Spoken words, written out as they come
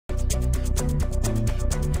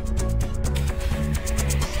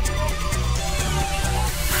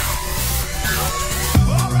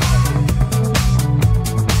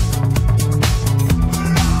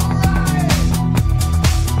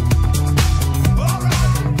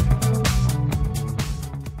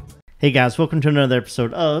Hey guys, welcome to another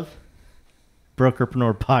episode of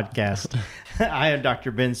Brokerpreneur Podcast. I am Dr.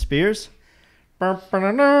 Ben Spears, the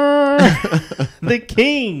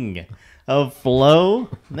king of flow.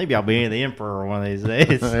 Maybe I'll be the emperor one of these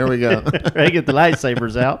days. There we go. Ready to get the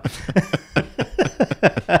lightsabers out.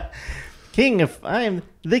 I am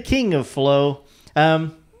the king of flow,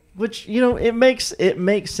 which, you know, it makes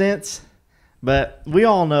sense, but we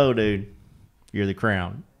all know, dude, you're the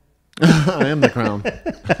crown. I am the crown.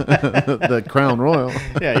 The crown royal.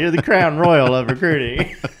 Yeah, you're the crown royal of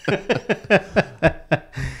recruiting.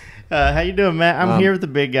 How you doing, Matt? I'm here with the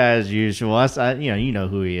big guy as usual. You know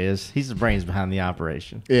who he is. He's the brains behind the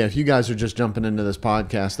operation. Yeah, if you guys are just jumping into this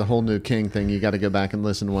podcast, the whole new king thing, you got to go back and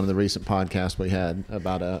listen to one of the recent podcasts we had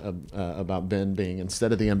about Ben being,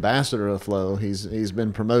 instead of the ambassador of flow, he's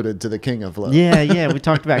been promoted to the king of flow. Yeah. We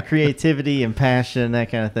talked about creativity and passion, that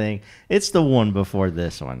kind of thing. It's the one before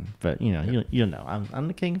this one, but you'll know I'm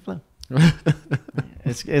the king of flow.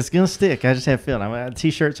 It's gonna stick. I just have a feeling.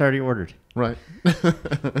 T-shirt's already ordered. Right.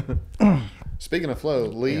 Speaking of flow,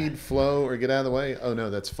 lead, flow, or get out of the way. Oh no,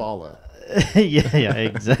 that's follow. yeah,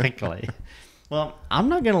 exactly. Well, I'm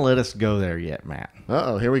not gonna let us go there yet, Matt.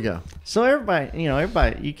 Uh-oh, here we go. So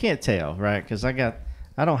everybody, you can't tell, right? Because I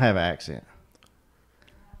don't have an accent,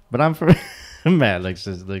 but I'm from. Matt looks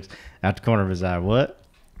out the corner of his eye. What?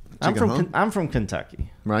 I'm from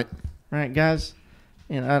Kentucky. Right, guys.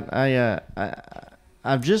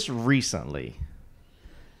 I've just recently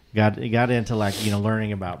got into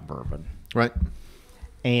learning about bourbon. Right.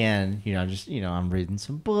 And, I'm reading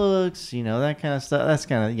some books, that kind of stuff. That's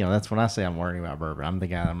that's when I say I'm learning about bourbon. I'm the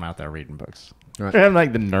guy I'm out there reading books. Right. I'm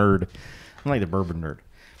like the nerd. I'm like the bourbon nerd.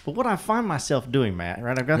 But what I find myself doing, Matt,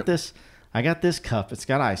 right? I got this cup. It's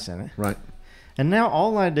got ice in it. Right. And now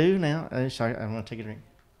all I do now, I'm going to take a drink.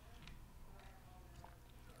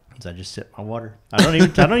 I just sip my water. I don't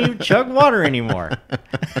even chug water anymore.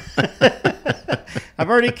 I've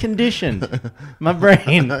already conditioned my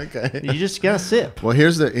brain. Okay. You just gotta sip. Well,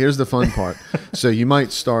 here's the fun part. So you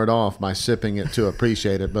might start off by sipping it to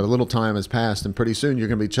appreciate it, but a little time has passed, and pretty soon you're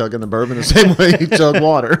gonna be chugging the bourbon the same way you chug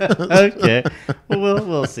water. Okay. Well,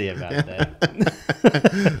 we'll see about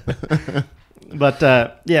that. But,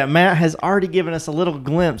 Matt has already given us a little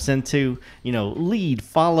glimpse into, lead,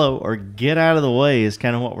 follow, or get out of the way is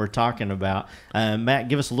kind of what we're talking about. Matt,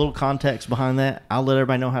 give us a little context behind that. I'll let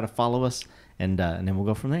everybody know how to follow us, and then we'll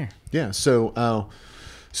go from there. Yeah. So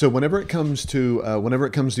whenever it comes to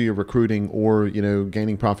your recruiting or,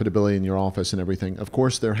 gaining profitability in your office and everything, of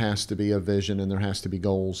course, there has to be a vision and there has to be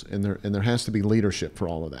goals and there has to be leadership for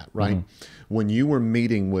all of that, right? Mm-hmm. When you were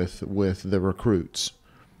meeting with the recruits,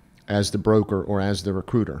 as the broker or as the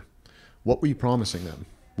recruiter, what were you promising them?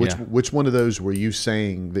 Which one of those were you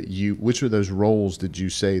saying which of those roles did you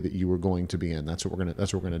say that you were going to be in? That's what we're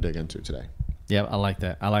going to dig into today. Yeah, I like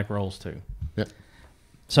that. I like roles too. Yeah.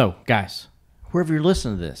 So, guys, wherever you're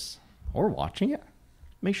listening to this or watching it,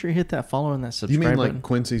 make sure you hit that follow and that subscribe button. You mean button. like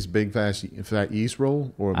Quincy's Big Fat Yeast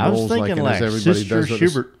roll, or I was rolls thinking like as everybody Sister does?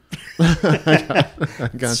 Schubert.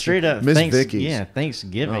 Got Straight up Miss Vicky's. Yeah,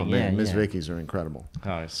 Thanksgiving. Oh man, Miss yeah. Vicky's are incredible.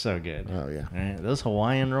 Oh, it's so good. Oh yeah. Right, those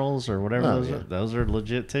Hawaiian rolls or whatever those are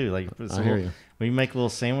legit too. Like I hear you. When you make little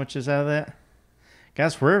sandwiches out of that,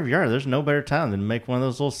 guys, wherever you are, there's no better time than to make one of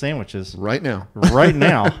those little sandwiches right now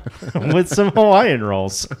with some Hawaiian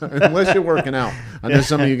rolls. Unless you're working out. I know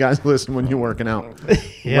some of you guys listen when you're working out.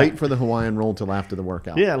 Yeah. Wait for the Hawaiian roll till after the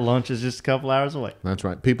workout. Yeah, lunch is just a couple hours away. That's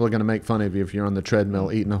right. People are going to make fun of you if you're on the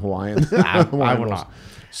treadmill eating a Hawaiian. I will not.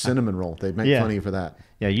 Cinnamon roll. They make fun of you for that.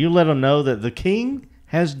 Yeah, you let them know that the king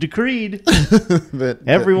has decreed that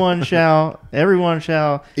everyone shall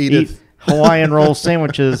eat Hawaiian roll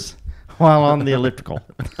sandwiches while on the elliptical.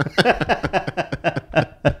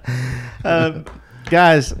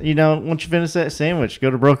 Guys, once you finish that sandwich,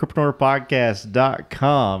 go to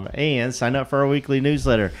brokerpreneurpodcast.com and sign up for our weekly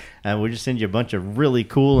newsletter. We'll just send you a bunch of really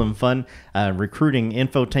cool and fun recruiting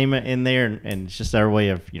infotainment in there, and it's just our way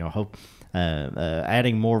of,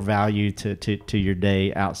 adding more value to your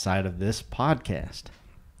day outside of this podcast.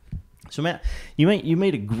 So, Matt, you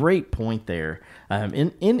made a great point there.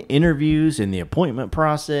 In interviews, in the appointment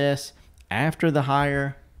process, after the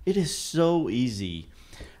hire, it is so easy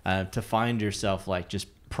to find yourself just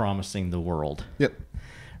promising the world. Yep.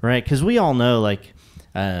 Right? Because we all know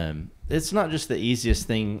it's not just the easiest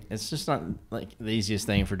thing. It's just not the easiest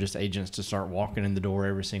thing for just agents to start walking in the door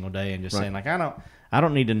every single day and just saying I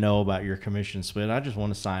don't need to know about your commission split. I just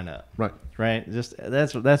want to sign up. Right. Right. Just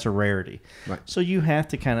that's a rarity. Right. So you have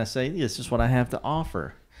to kind of say, this is what I have to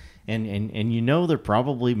offer. And they're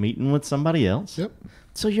probably meeting with somebody else. Yep.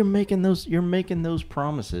 So you're making those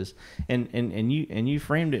promises, and you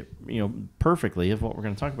framed it, perfectly of what we're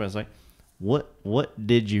going to talk about. Is like, what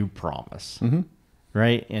did you promise,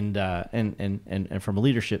 right? And from a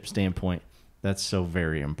leadership standpoint, that's so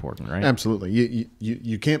very important, right? Absolutely.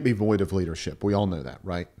 You can't be void of leadership. We all know that,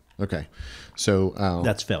 right? Okay, so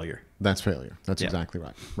That's failure. That's failure. That's exactly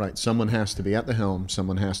right. Right. Someone has to be at the helm.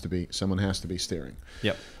 Someone has to be steering.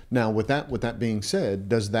 Yep. Now, with that being said,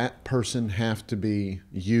 does that person have to be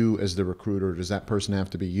you as the recruiter? Does that person have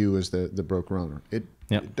to be you as the broker owner?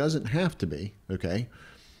 It doesn't have to be. Okay.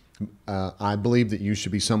 I believe that you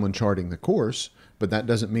should be someone charting the course, but that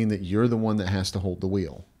doesn't mean that you're the one that has to hold the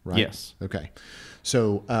wheel. Right. Yes. Okay.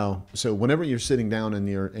 So whenever you're sitting down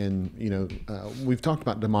we've talked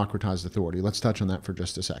about democratized authority. Let's touch on that for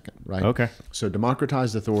just a second, right? Okay. So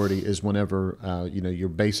democratized authority is whenever, you're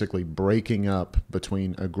basically breaking up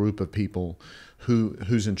between a group of people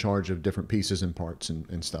who's in charge of different pieces and parts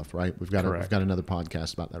and stuff, right? We've got another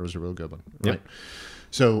podcast about that. It was a real good one, right? Yep.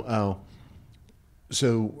 So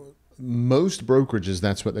most brokerages,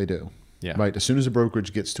 that's what they do. Yeah. Right. As soon as a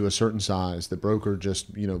brokerage gets to a certain size, the broker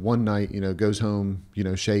just, one night, goes home,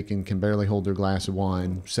 shaking, can barely hold their glass of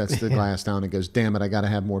wine, sets the glass down and goes, damn it, I got to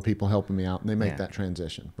have more people helping me out. And they make that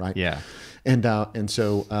transition. Right. Yeah.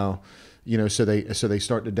 So they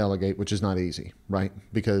start to delegate, which is not easy. Right.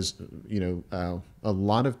 Because, a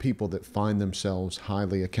lot of people that find themselves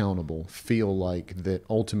highly accountable feel like that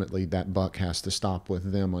ultimately that buck has to stop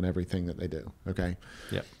with them on everything that they do. Okay.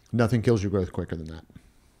 Yep. Nothing kills your growth quicker than that.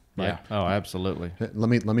 Right? Yeah. Oh, absolutely. Let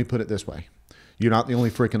me put it this way. You're not the only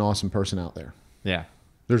freaking awesome person out there. Yeah.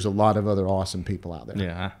 There's a lot of other awesome people out there.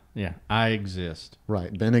 Yeah. Yeah. I exist.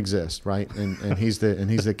 Right. Ben exists, right? And he's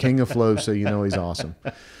the king of flow, so he's awesome.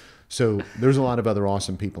 So there's a lot of other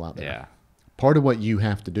awesome people out there. Yeah. Part of what you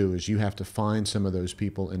have to do is you have to find some of those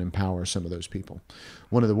people and empower some of those people.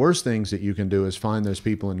 One of the worst things that you can do is find those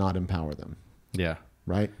people and not empower them. Yeah.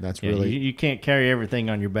 Right? That's really... You can't carry everything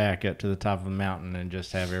on your back up to the top of the mountain and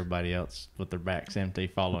just have everybody else with their backs empty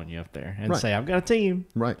following you up there and say, I've got a team.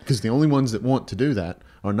 Right. Because the only ones that want to do that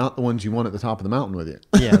are not the ones you want at the top of the mountain with you.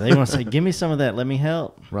 Yeah. They want to say, give me some of that. Let me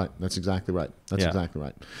help. Right. That's exactly right. That's exactly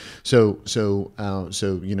right. So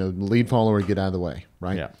lead follower, get out of the way.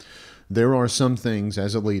 Right. Yeah. There are some things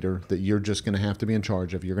as a leader that you're just going to have to be in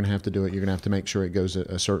charge of. You're going to have to do it. You're going to have to make sure it goes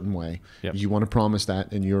a certain way. Yep. You want to promise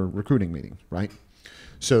that in your recruiting meeting, right?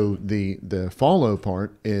 So the follow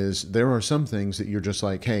part is there are some things that you're just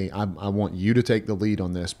like, hey, I want you to take the lead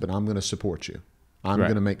on this, but I'm going to support you. I'm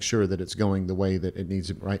going to make sure that it's going the way that it needs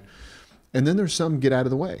to, right? And then there's some get out of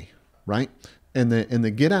the way, right? And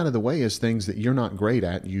the get out of the way is things that you're not great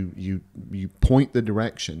at. You point the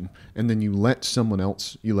direction, and then you let someone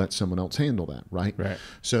else handle that, right? Right.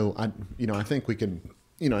 So I think we can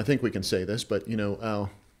say this, but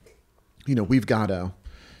we've got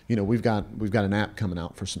an app coming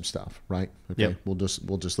out for some stuff, right? Okay. Yep.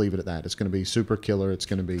 We'll just leave it at that. It's going to be super killer. It's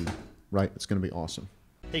going to be right. It's going to be awesome.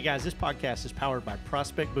 Hey guys, this podcast is powered by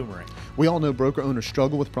Prospect Boomerang. We all know broker owners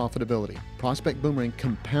struggle with profitability. Prospect Boomerang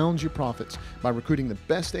compounds your profits by recruiting the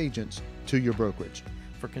best agents to your brokerage.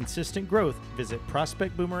 For consistent growth, visit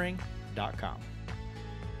prospectboomerang.com.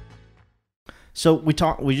 So we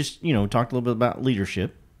talked a little bit about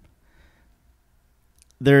leadership.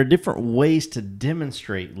 There are different ways to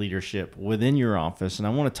demonstrate leadership within your office, and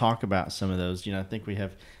I want to talk about some of those. I think we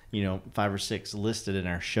have 5 or 6 listed in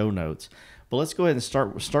our show notes. But let's go ahead and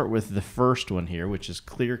start with the first one here, which is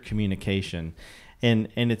clear communication, and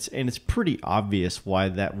it's pretty obvious why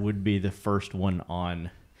that would be the first one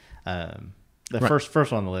on first one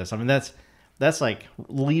on the list. I mean that's like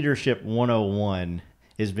leadership 101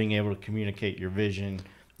 is being able to communicate your vision,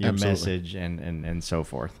 your Absolutely. message, and so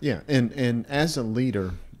forth. Yeah, and as a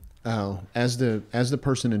leader, as the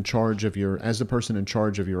person in charge of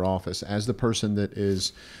your office, as the person that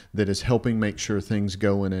is helping make sure things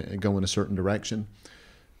go in a certain direction,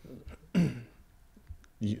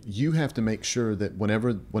 you have to make sure that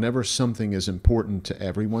whenever something is important to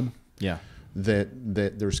everyone,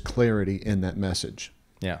 that there's clarity in that message.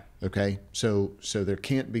 Yeah. Okay. So there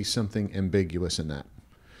can't be something ambiguous in that.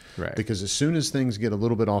 Right. Because as soon as things get a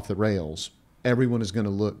little bit off the rails, everyone is going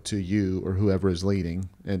to look to you or whoever is leading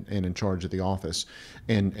and in charge of the office,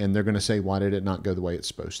 and they're going to say, why did it not go the way it's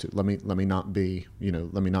supposed to? Let me not be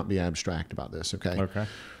abstract about this. Okay. Okay.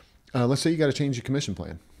 Let's say you got to change your commission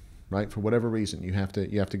plan, right? For whatever reason, you have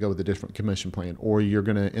to go with a different commission plan, or you're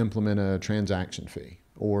going to implement a transaction fee,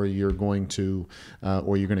 or you're going to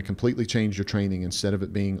completely change your training. Instead of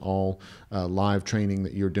it being all live training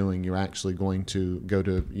that you're doing, you're actually going to go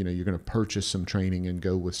to, you're going to purchase some training and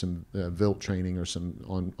go with some VILT training or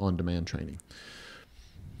some on-demand training.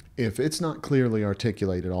 If it's not clearly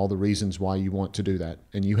articulated, all the reasons why you want to do that,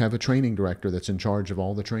 and you have a training director that's in charge of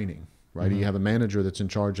all the training, right? Mm-hmm. You have a manager that's in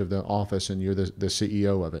charge of the office and you're the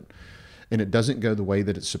CEO of it, and it doesn't go the way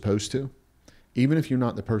that it's supposed to, even if you're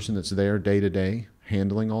not the person that's there day to day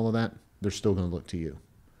handling all of that, they're still going to look to you.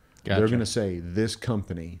 Gotcha. They're going to say, this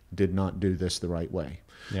company did not do this the right way.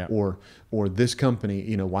 Yeah. Or this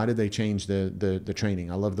company, why did they change the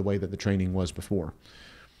training? I love the way that the training was before.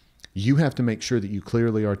 You have to make sure that you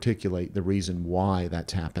clearly articulate the reason why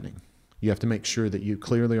that's happening. You have to make sure that you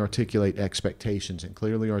clearly articulate expectations and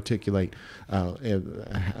clearly articulate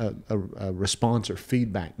a response or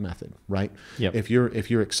feedback method, right? Yep. If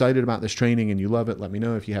you're excited about this training and you love it, let me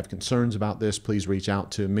know. If you have concerns about this, please reach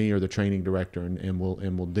out to me or the training director, and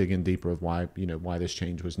we'll dig in deeper of why this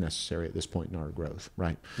change was necessary at this point in our growth,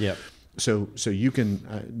 right? Yep. So you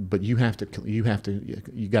can, but you got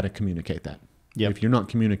to communicate that. Yep. If you're not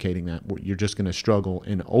communicating that, you're just going to struggle,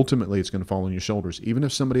 and ultimately it's going to fall on your shoulders. Even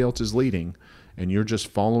if somebody else is leading and you're just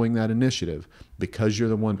following that initiative, because you're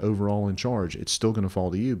the one overall in charge, it's still going to fall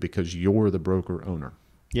to you because you're the broker owner.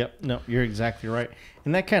 Yep. No, you're exactly right.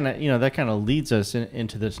 And that kind of leads us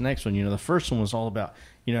into this next one. The first one was all about,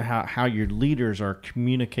 how your leaders are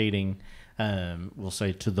communicating, we'll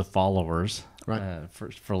say, to the followers, right?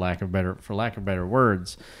 For lack of better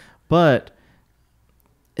words, but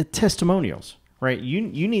testimonials. Right,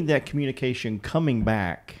 you need that communication coming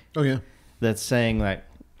back. Oh yeah, that's saying like,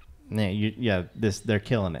 they're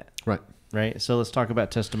killing it. Right. So let's talk about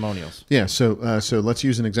testimonials. Yeah. So let's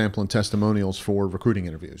use an example in testimonials for recruiting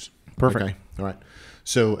interviews. Perfect. Okay. All right.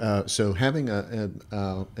 So having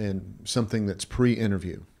something that's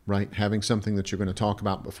pre-interview, right? Having something that you're going to talk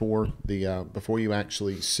about before you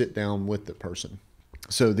actually sit down with the person.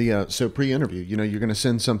 So pre-interview, you're going to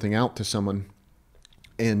send something out to someone.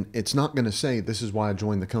 And it's not going to say, this is why I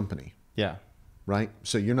joined the company. Yeah. Right?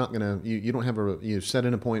 So you're not going to, you don't have you set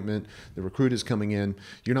an appointment, the recruit is coming in,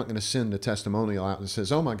 you're not going to send a testimonial out that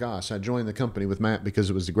says, oh my gosh, I joined the company with Matt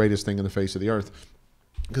because it was the greatest thing on the face of the earth.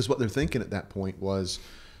 Because what they're thinking at that point was,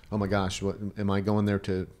 oh my gosh, what am I going there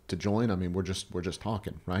to join? I mean, we're just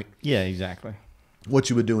talking, right? Yeah, exactly.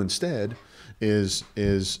 What you would do instead is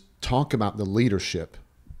talk about the leadership.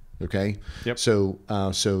 Okay. Yep. So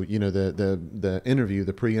the interview,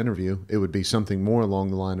 the pre-interview, it would be something more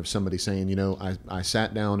along the line of somebody saying, I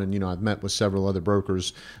sat down and I've met with several other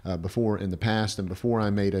brokers before in the past, and before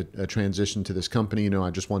I made a transition to this company,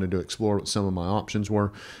 I just wanted to explore what some of my options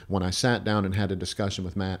were. When I sat down and had a discussion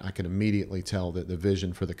with Matt, I could immediately tell that the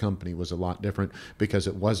vision for the company was a lot different, because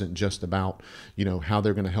it wasn't just about how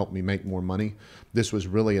they're going to help me make more money. This was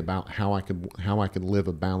really about how I could live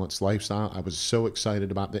a balanced lifestyle. I was so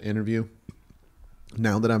excited about the interview.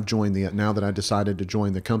 Now that I decided to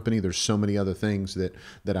join the company, there's so many other things that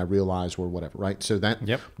I realized were whatever, right? So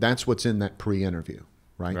that's what's in that pre-interview,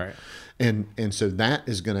 right? Right. And so that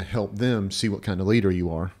is going to help them see what kind of leader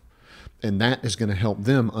you are, and that is going to help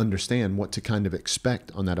them understand what to kind of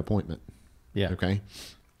expect on that appointment. Yeah. Okay.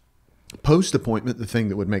 Post-appointment, the thing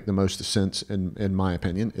that would make the most sense, in my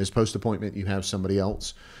opinion, is post-appointment you have somebody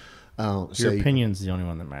else. Your opinion's the only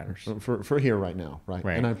one that matters. For here right now, right?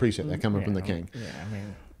 And I appreciate that coming from the king. Yeah,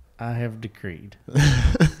 I have decreed.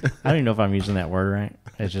 I don't even know if I'm using that word right.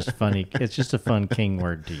 It's just funny. It's just a fun king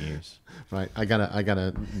word to use. Right. I gotta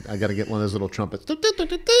get one of those little trumpets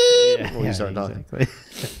before we start talking. Exactly.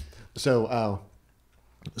 So,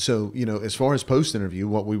 as far as post-interview,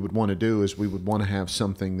 what we would want to do is we would want to have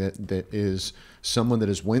something that is someone that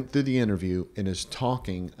has went through the interview and is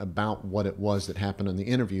talking about what it was that happened in the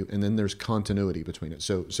interview, and then there's continuity between it.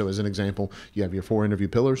 So as an example, you have your 4 interview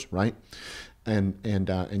pillars, right? And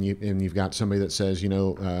you've got somebody that says,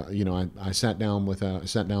 I sat down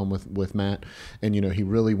with Matt, and he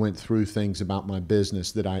really went through things about my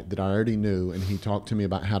business that I already knew, and he talked to me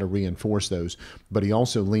about how to reinforce those. But he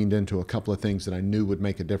also leaned into a couple of things that I knew would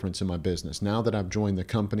make a difference in my business. Now that I've joined the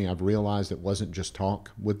company, I've realized it wasn't just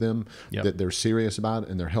talk with them, that they're serious about it,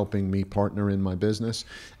 and they're helping me partner in my business.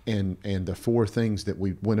 And the 4 things that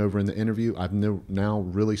we went over in the interview, I've now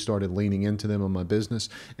really started leaning into them on my business,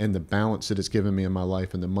 and the balance that it's given me in my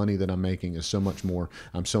life and the money that I'm making is so much more.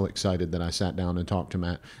 I'm so excited that I sat down and talked to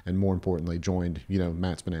Matt, and more importantly, joined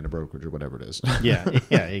Matt's Banana Brokerage or whatever it is. Yeah,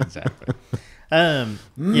 exactly.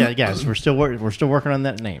 Yeah, guys, we're still working on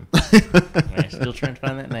that name. We're still trying to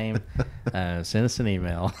find that name. Send us an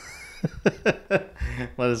email.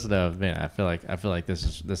 Let us know. Man, I feel like this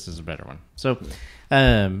is a better one. So,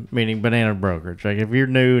 meaning Banana Brokerage. Like, if you're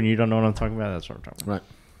new and you don't know what I'm talking about, that's what I'm talking about. Right.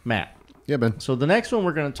 Matt. Yeah, Ben. So the next one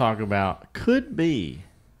we're going to talk about could be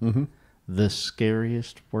the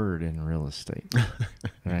scariest word in real estate.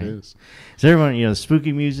 Right? It is. So everyone,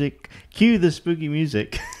 spooky music. Cue the spooky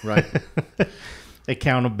music. Right.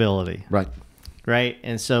 Accountability. Right. Right.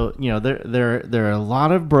 And so, there are a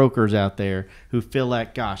lot of brokers out there who feel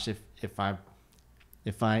like, gosh, if I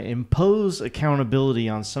impose accountability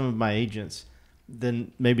on some of my agents,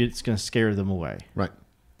 then maybe it's going to scare them away. Right.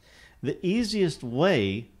 The easiest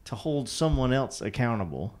way to hold someone else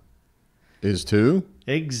accountable is to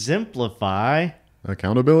exemplify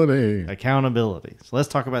accountability. So let's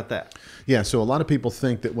talk about that. Yeah. So a lot of people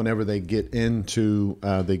think that whenever they get into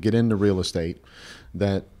real estate,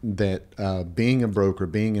 that being a broker,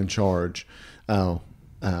 being in charge,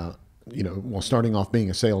 starting off being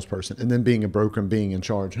a salesperson and then being a broker and being in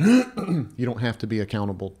charge, you don't have to be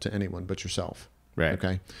accountable to anyone but yourself. Right.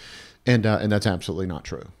 Okay. And that's absolutely not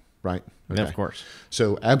true. Right. Okay. Of course.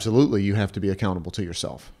 So absolutely you have to be accountable to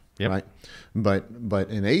yourself. Yep. Right. But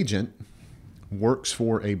an agent works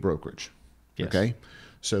for a brokerage. Yes. Okay.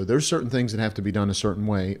 So there's certain things that have to be done a certain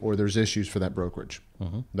way, or there's issues for that brokerage.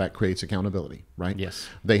 That creates accountability, right? Yes.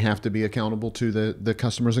 They have to be accountable to the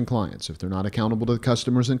customers and clients. If they're not accountable to the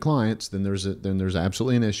customers and clients, then there's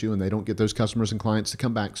absolutely an issue, and they don't get those customers and clients to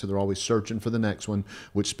come back. So they're always searching for the next one,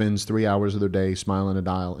 which spends 3 hours of their day smiling a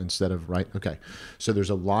dial instead of right. Okay. So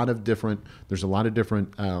there's a lot of different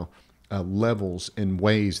levels and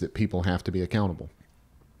ways that people have to be accountable.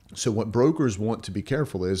 So what brokers want to be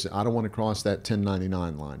careful is, I don't want to cross that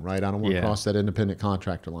 1099 line, right? I don't want to cross that independent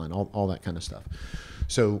contractor line, all that kind of stuff.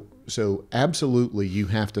 So absolutely you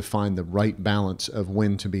have to find the right balance of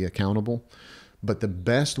when to be accountable. But the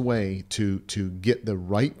best way to get the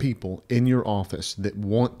right people in your office that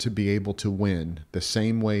want to be able to win the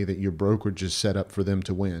same way that your brokerage is set up for them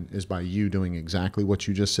to win is by you doing exactly what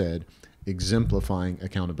you just said, exemplifying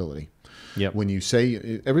accountability. Yep. When you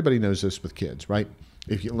say, everybody knows this with kids, right?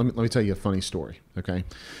 Let me tell you a funny story. Okay.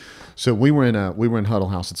 So we were in Huddle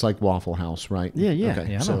House. It's like Waffle House, right? Yeah.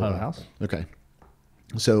 Okay. Yeah. I know Huddle House. Okay.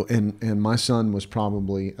 So, and my son was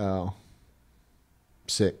probably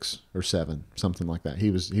 6 or 7, something like that. He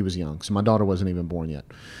was young. So my daughter wasn't even born yet,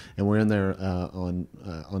 and we're in there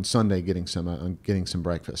on Sunday getting some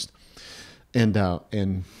breakfast, and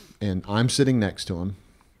I'm sitting next to him,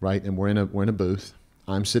 right? And we're in a booth.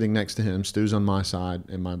 I'm sitting next to him. Stu's on my side,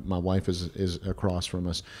 and my wife is across from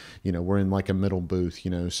us. We're in like a middle booth.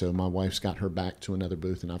 So my wife's got her back to another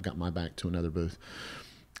booth, and I've got my back to another booth.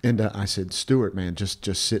 And I said, Stuart, man, just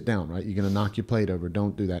sit down, right? You're gonna knock your plate over.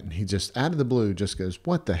 Don't do that. And he just out of the blue just goes,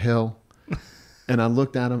 "What the hell?" And I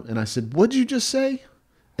looked at him and I said, "What'd you just say?"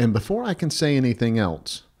 And before I can say anything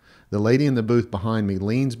else, the lady in the booth behind me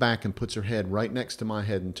leans back and puts her head right next to my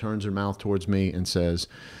head and turns her mouth towards me and says,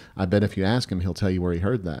 "I bet if you ask him, he'll tell you where he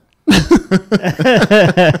heard that."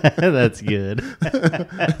 That's good.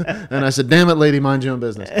 And I said, "Damn it, lady, mind your own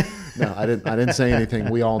business." No, I didn't say anything.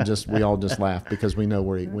 We all just laughed because we know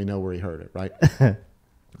where he heard it, right?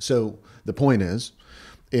 So the point is,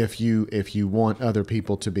 if you want other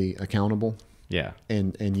people to be accountable, yeah,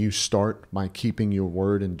 and you start by keeping your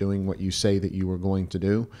word and doing what you say that you are going to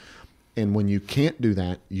do, and when you can't do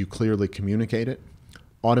that, you clearly communicate it.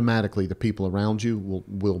 Automatically, the people around you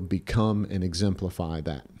will become and exemplify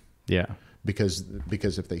that. Yeah. Because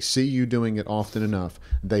if they see you doing it often enough,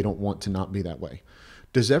 they don't want to not be that way.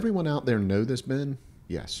 Does everyone out there know this, Ben?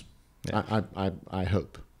 Yes. Yeah. I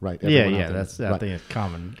hope, right? Everyone out there. That's I think it's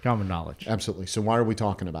common knowledge. Absolutely. So why are we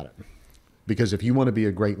talking about it? Because if you want to be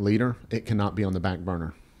a great leader, it cannot be on the back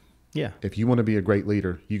burner. Yeah. If you want to be a great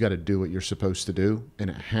leader, you got to do what you're supposed to do, and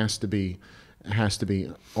it has to be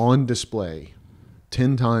on display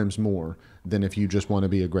 10 times more than if you just want to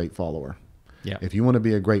be a great follower. Yeah. If you want to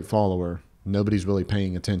be a great follower, nobody's really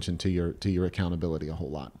paying attention to your accountability a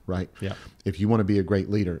whole lot, right? Yeah. If you want to be a great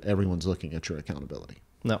leader, everyone's looking at your accountability.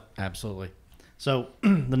 No, absolutely. So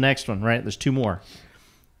the next one, right? There's 2 more.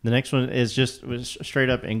 The next one is just straight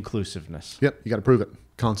up inclusive-ness. Yep. You got to prove it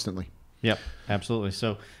constantly. Yep, absolutely.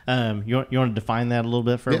 So you want to define that a little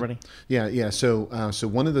bit for everybody? Yeah. So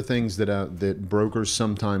one of the things that brokers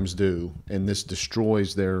sometimes do, and this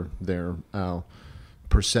destroys their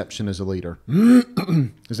perception as a leader,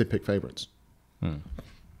 is they pick favorites.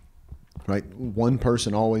 Right? One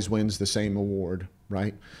person always wins the same award,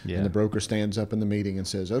 right? Yeah. And the broker stands up in the meeting and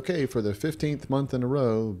says, "Okay, for the 15th month in a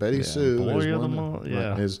row, Betty Sue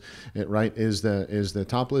is the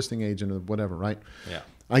top listing agent of whatever, right?" Yeah.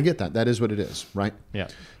 I get that. That is what it is, right? Yeah.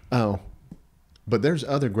 But there's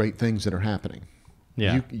other great things that are happening.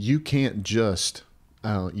 Yeah. You can't just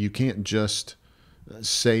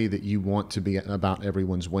say that you want to be about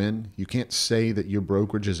everyone's win. You can't say that your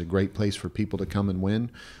brokerage is a great place for people to come and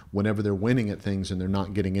win whenever they're winning at things and they're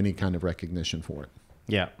not getting any kind of recognition for it.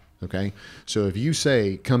 Yeah. Okay. So if you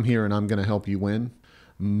say, come here and I'm going to help you win,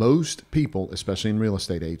 most people, especially in real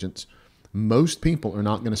estate agents, most people are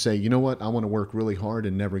not going to say, you know what, I want to work really hard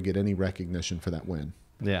and never get any recognition for that win.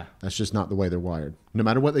 Yeah. That's just not the way they're wired. No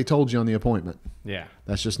matter what they told you on the appointment. Yeah.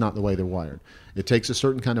 That's just not the way they're wired. It takes a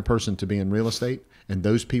certain kind of person to be in real estate, and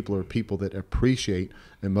those people are people that appreciate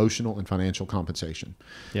emotional and financial compensation.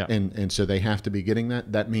 Yeah. And so they have to be getting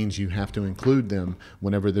that. That means you have to include them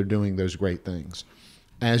whenever they're doing those great things.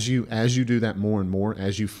 As you do that more and more,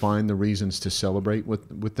 as you find the reasons to celebrate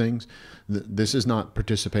with things, this is not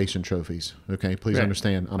participation trophies. Okay, please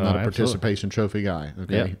understand, I'm not a participation trophy guy.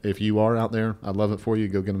 Okay, Yep. If you are out there, I'd love it for you.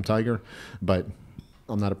 Go get them, Tiger. But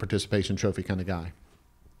I'm not a participation trophy kind of guy.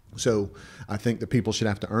 So I think that people should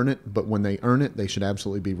have to earn it, but when they earn it, they should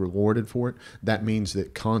absolutely be rewarded for it. That means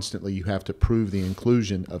that constantly you have to prove the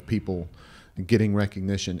inclusion of people getting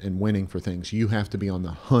recognition and winning for things. You have to be on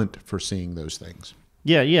the hunt for seeing those things.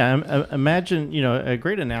 Yeah. Imagine, a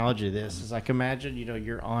great analogy of this is like, imagine,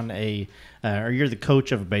 you're on or you're the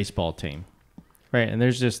coach of a baseball team, right? And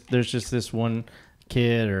there's just this one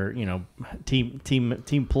kid or, team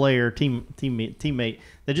player, teammate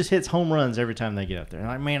that just hits home runs every time they get up there. And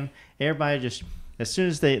like, man, everybody just, as soon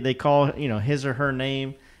as they call, his or her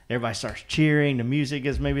name, everybody starts cheering. The music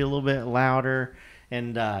is maybe a little bit louder.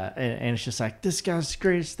 And it's just like, this guy's the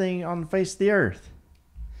greatest thing on the face of the earth.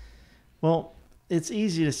 Well, it's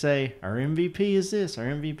easy to say our MVP is this, our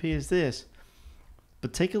MVP is this,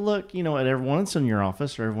 but take a look, at everyone else in your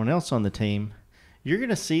office or everyone else on the team. You're going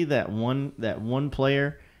to see that one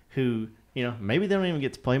player who, maybe they don't even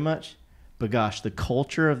get to play much, but gosh, the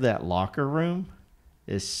culture of that locker room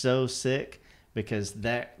is so sick because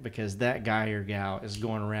that guy or gal is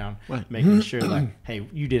going around making sure like, hey,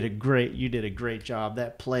 you did a great job.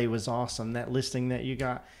 That play was awesome. That listing that you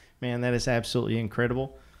got, man, that is absolutely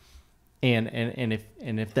incredible. And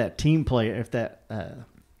if that team player, if that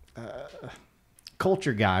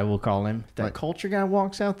culture guy, we'll call him, if that culture guy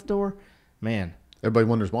walks out the door, man, everybody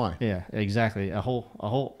wonders why. Yeah, exactly. A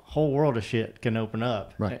whole world of shit can open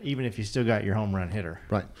up, even if you still got your home run hitter.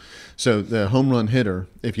 Right. So the home run hitter,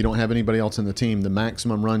 if you don't have anybody else in the team, the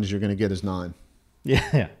maximum runs you're going to get is 9.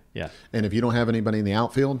 Yeah. And if you don't have anybody in the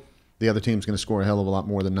outfield, the other team's going to score a hell of a lot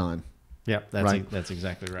more than 9. Yep, that's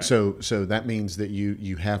exactly right. So that means that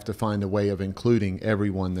you have to find a way of including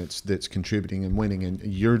everyone that's contributing and winning, and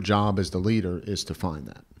your job as the leader is to find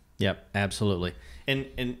that. Yep, absolutely.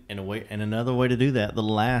 And another way to do that, the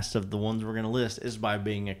last of the ones we're going to list, is by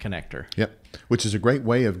being a connector. Yep, which is a great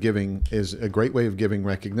way of giving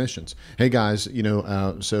recognitions. Hey guys,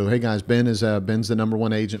 Ben's the number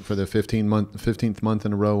one agent for the 15th month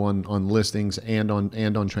in a row on listings and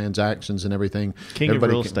on transactions and everything. King of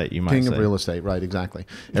real estate, you might say. King of real estate, right? Exactly.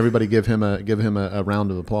 Everybody give him a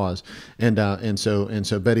round of applause. And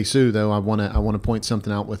so Betty Sue, though, I want to point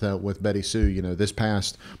something out with Betty Sue. This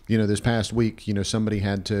past week, somebody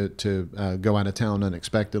had to go out of town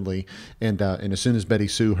unexpectedly, and as soon as Betty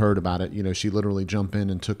Sue heard about it, she literally jumped in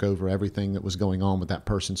and took over everything that was going on with that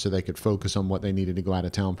person so they could focus on what they needed to go out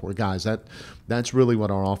of town for. Guys, that's really what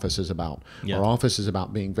our office is about. Yep. Our office is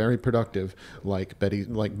about being very productive, like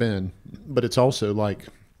Ben, but it's also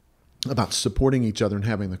about supporting each other and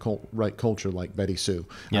having the right culture like Betty Sue.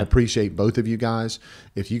 Yep. I appreciate both of you guys.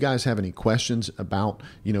 If you guys have any questions about,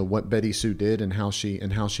 what Betty Sue did and how she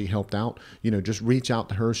helped out, just reach out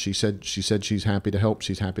to her. She said she's happy to help.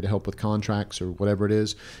 She's happy to help with contracts or whatever it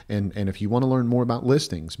is. And if you want to learn more about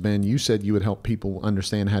listings, Ben, you said you would help people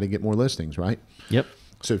understand how to get more listings, right? Yep.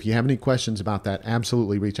 So if you have any questions about that,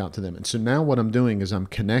 absolutely reach out to them. And so now what I'm doing is I'm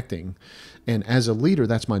connecting, and as a leader,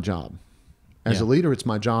 that's my job. As a leader, it's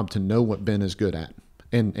my job to know what Ben is good at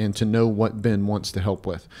and to know what Ben wants to help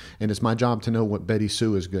with. And it's my job to know what Betty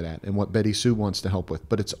Sue is good at and what Betty Sue wants to help with.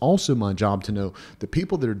 But it's also my job to know the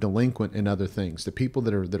people that are delinquent in other things, the people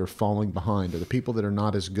that are falling behind, or the people that are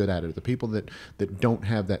not as good at it, or the people that don't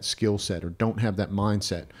have that skill set or don't have that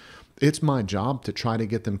mindset. It's my job to try to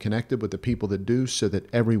get them connected with the people that do so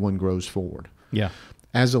that everyone grows forward. Yeah.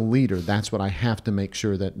 As a leader, that's what I have to make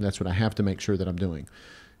sure that I'm doing.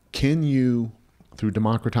 Can you, through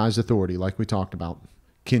democratized authority, like we talked about,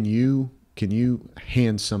 can you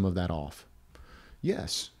hand some of that off?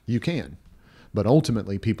 Yes, you can. But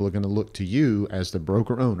ultimately, people are going to look to you as the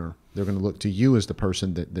broker owner. They're going to look to you as the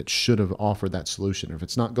person that should have offered that solution. If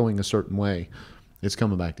it's not going a certain way, it's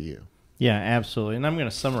coming back to you. Yeah, absolutely. And I'm going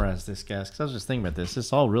to summarize this, guys, because I was just thinking about this.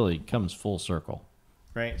 This all really comes full circle.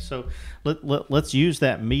 Right. So let's use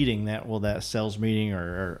that meeting, that sales meeting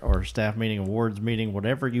or staff meeting, awards meeting,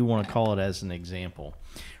 whatever you want to call it, as an example.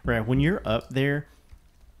 Right. When you're up there,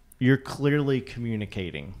 you're clearly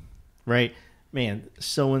communicating. Right. Man,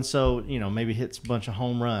 so and so, maybe hits a bunch of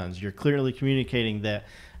home runs. You're clearly communicating that,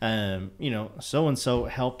 so and so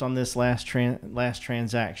helped on this last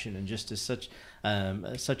transaction, and just is such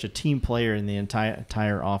a team player in the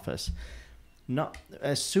entire office. Not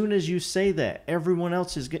as soon as you say that, everyone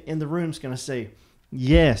else in the room is going to say,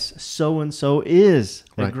 yes, so and so is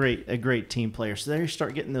a great team player. So there you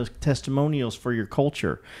start getting those testimonials for your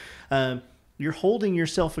culture. You're holding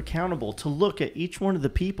yourself accountable to look at each one of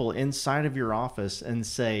the people inside of your office and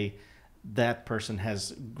say, that person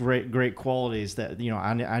has great qualities that,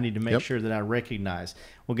 I need to make sure that I recognize.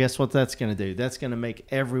 Well, guess what that's going to do? That's going to make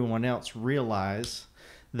everyone else realize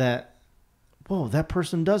that, whoa, that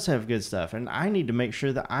person does have good stuff, and I need to make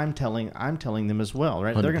sure that I'm telling them as well,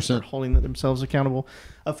 right? 100%. They're going to start holding themselves accountable.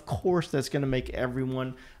 Of course, that's going to make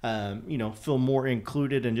everyone, feel more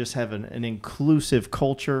included and just have an inclusive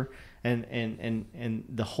culture. And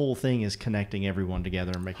the whole thing is connecting everyone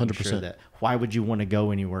together and making 100%. Sure that why would you want to go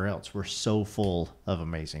anywhere else? We're so full of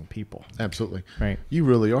amazing people. Absolutely. Right. You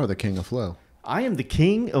really are the king of flow. I am the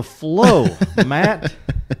king of flow, Matt.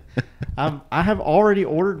 I have already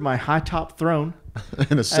ordered my high top throne.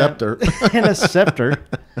 And a scepter.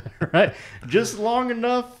 Right. Just long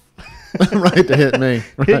enough. Right, to hit me.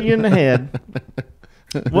 Right. Hit you in the head.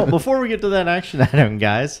 Well, before we get to that action item,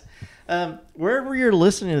 guys, wherever you're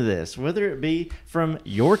listening to this, whether it be from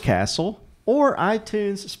your castle or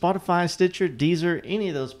iTunes, Spotify, Stitcher, Deezer, any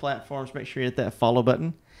of those platforms, make sure you hit that follow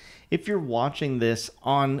button. If you're watching this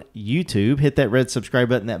on YouTube, hit that red subscribe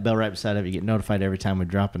button, that bell right beside it. You get notified every time we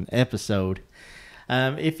drop an episode.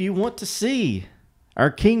 If you want to see our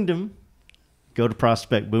kingdom, go to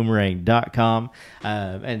prospectboomerang.com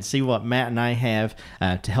and see what Matt and I have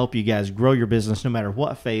to help you guys grow your business no matter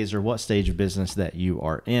what phase or what stage of business that you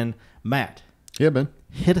are in. Matt. Yeah, Ben.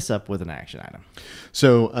 Hit us up with an action item.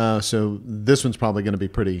 So this one's probably going to be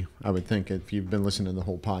pretty, I would think, if you've been listening to the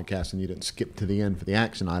whole podcast and you didn't skip to the end for the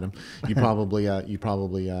action item, you probably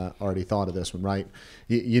already thought of this one, right?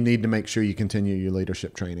 You need to make sure you continue your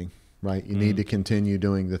leadership training, right? You need to continue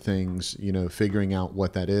doing the things, figuring out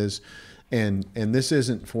what that is. And this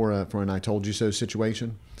isn't for an I told you so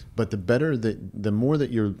situation, but the more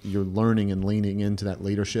that you're learning and leaning into that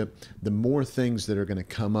leadership, the more things that are going to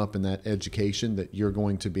come up in that education that you're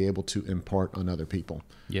going to be able to impart on other people.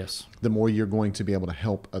 Yes. The more you're going to be able to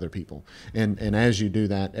help other people. And as you do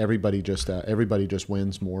that, everybody just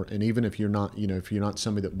wins more. And even if you're not, if you're not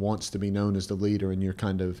somebody that wants to be known as the leader and you're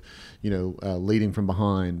kind of, leading from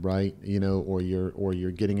behind, right? Or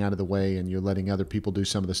you're getting out of the way and you're letting other people do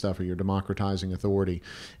some of the stuff, or you're democratizing authority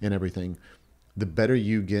and everything. The better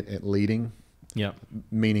you get at leading,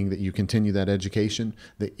 meaning that you continue that education,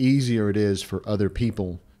 the easier it is for other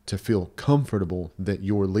people to feel comfortable that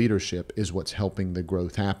your leadership is what's helping the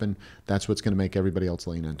growth happen. That's what's going to make everybody else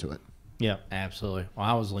lean into it. Yeah, absolutely. Well,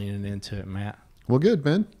 I was leaning into it, Matt. Well, good,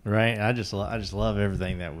 Ben. Right. I just love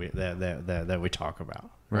everything that we talk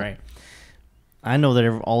about. Right. I know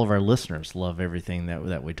that all of our listeners love everything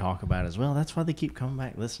that we talk about as well. That's why they keep coming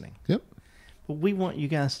back listening. Yep. But we want you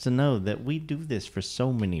guys to know that we do this for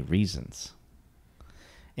so many reasons.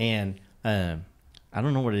 And I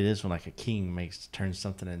don't know what it is when like a king turns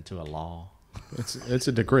something into a law. It's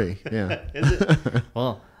a decree. Yeah. Is it?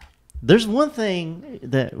 Well, there's one thing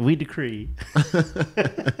that we decree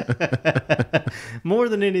more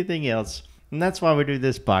than anything else, and that's why we do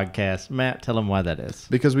this podcast. Matt, tell them why that is.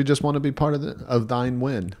 Because we just want to be part of thine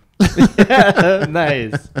win.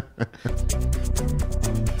 Nice.